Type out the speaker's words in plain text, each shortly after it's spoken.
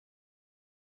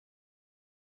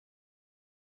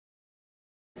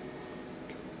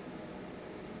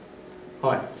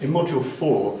Hi, in Module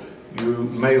 4 you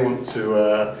may want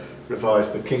to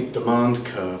revise the kinked demand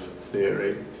curve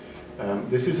theory.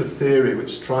 This is a theory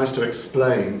which tries to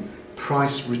explain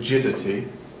price rigidity,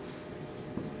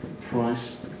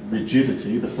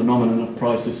 the phenomenon of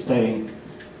prices staying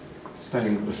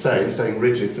the same, staying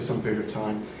rigid for some period of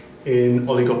time in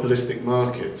oligopolistic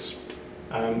markets.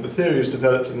 The theory was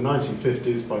developed in the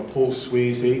 1950s by Paul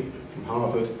Sweezy from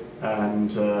Harvard,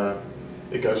 and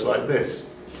it goes like this.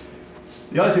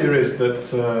 The idea is that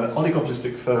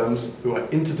oligopolistic firms who are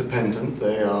interdependent,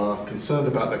 they are concerned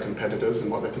about their competitors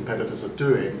and what their competitors are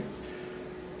doing,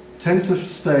 tend to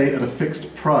stay at a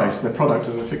fixed price, their product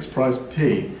at a fixed price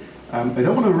P. They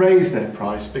don't want to raise their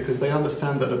price because they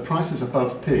understand that at prices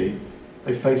above P,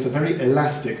 they face a very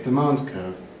elastic demand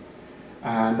curve.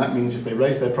 And that means if they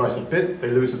raise their price a bit, they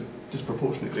lose a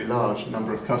disproportionately large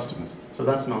number of customers. So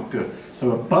that's not good.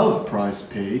 So above price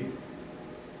P,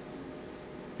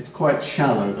 it's quite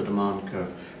shallow, the demand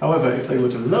curve. However, if they were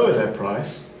to lower their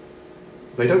price,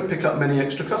 they don't pick up many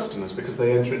extra customers because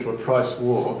they enter into a price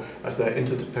war as their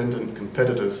interdependent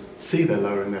competitors see they're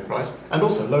lowering their price and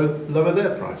also lower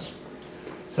their price.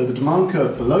 So the demand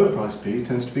curve below price P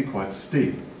tends to be quite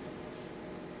steep,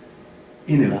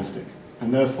 inelastic,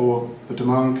 and therefore the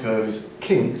demand curve is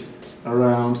kinked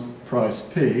around price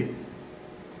P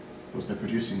because they're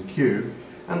producing Q,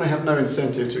 and they have no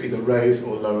incentive to either raise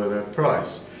or lower their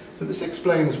price. So this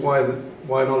explains why an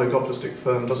oligopolistic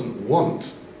firm doesn't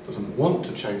want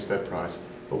to change their price.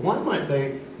 But why might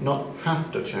they not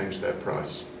have to change their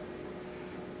price?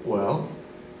 Well,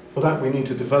 for that we need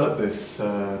to develop this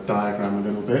diagram a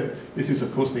little bit. This is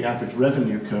of course the average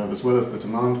revenue curve as well as the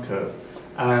demand curve.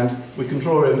 And we can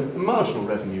draw in a marginal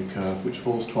revenue curve which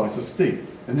falls twice as steep.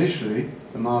 Initially,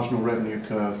 the marginal revenue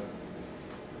curve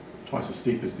twice as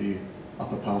steep as the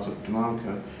upper part of the demand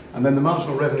curve, and then the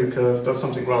marginal revenue curve does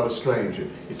something rather strange.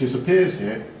 It disappears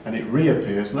here and it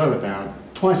reappears lower down,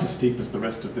 twice as steep as the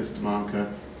rest of this demand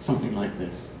curve, something like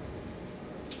this.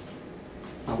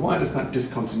 Now why does that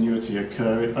discontinuity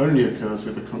occur? It only occurs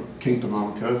with the kinked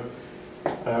demand curve.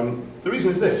 The reason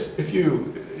is this: if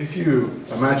you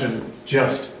imagine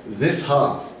just this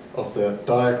half of the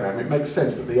diagram, it makes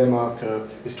sense that the MR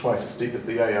curve is twice as steep as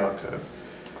the AR curve.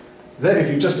 Then if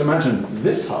you just imagine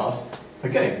this half,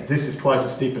 again, this is twice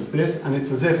as steep as this, and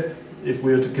it's as if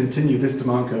we were to continue this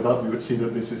demand curve up, we would see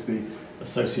that this is the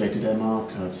associated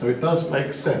MR curve. So it does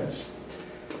make sense.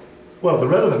 Well, the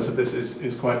relevance of this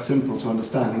is quite simple to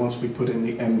understand once we put in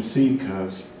the MC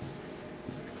curves.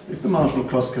 If the marginal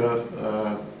cost curve,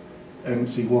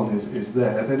 MC1 is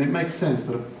there, then it makes sense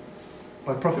that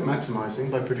by profit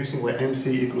maximizing, by producing where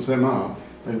MC equals MR,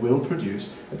 they will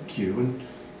produce at Q, and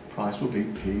price will be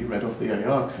P read off the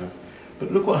AR curve.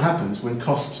 But look what happens when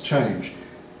costs change.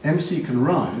 MC can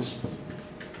rise,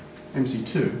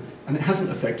 MC2, and it hasn't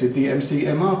affected the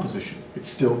MC-MR position. It's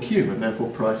still Q, and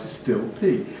therefore price is still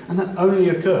P. And that only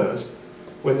occurs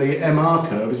when the MR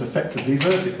curve is effectively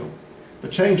vertical. The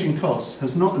change in costs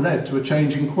has not led to a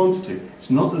change in quantity. It's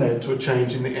not led to a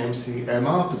change in the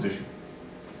MC-MR position.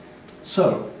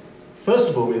 So, first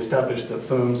of all, we established that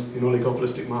firms in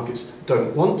oligopolistic markets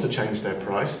don't want to change their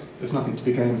price. There's nothing to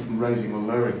be gained from raising or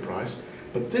lowering price.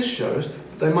 But this shows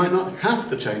that they might not have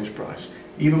to change price,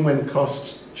 even when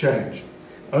costs change. It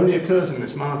only occurs in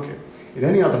this market. In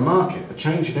any other market, a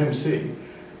change in MC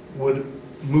would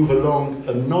move along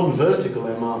a non-vertical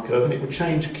MR curve, and it would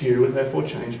change Q and therefore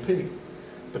change P.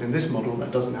 But in this model,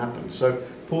 that doesn't happen. So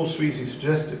Paul Sweezy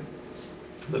suggested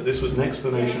that this was an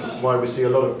explanation of why we see a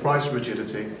lot of price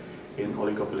rigidity in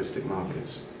oligopolistic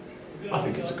markets. I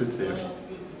think it's a good theory.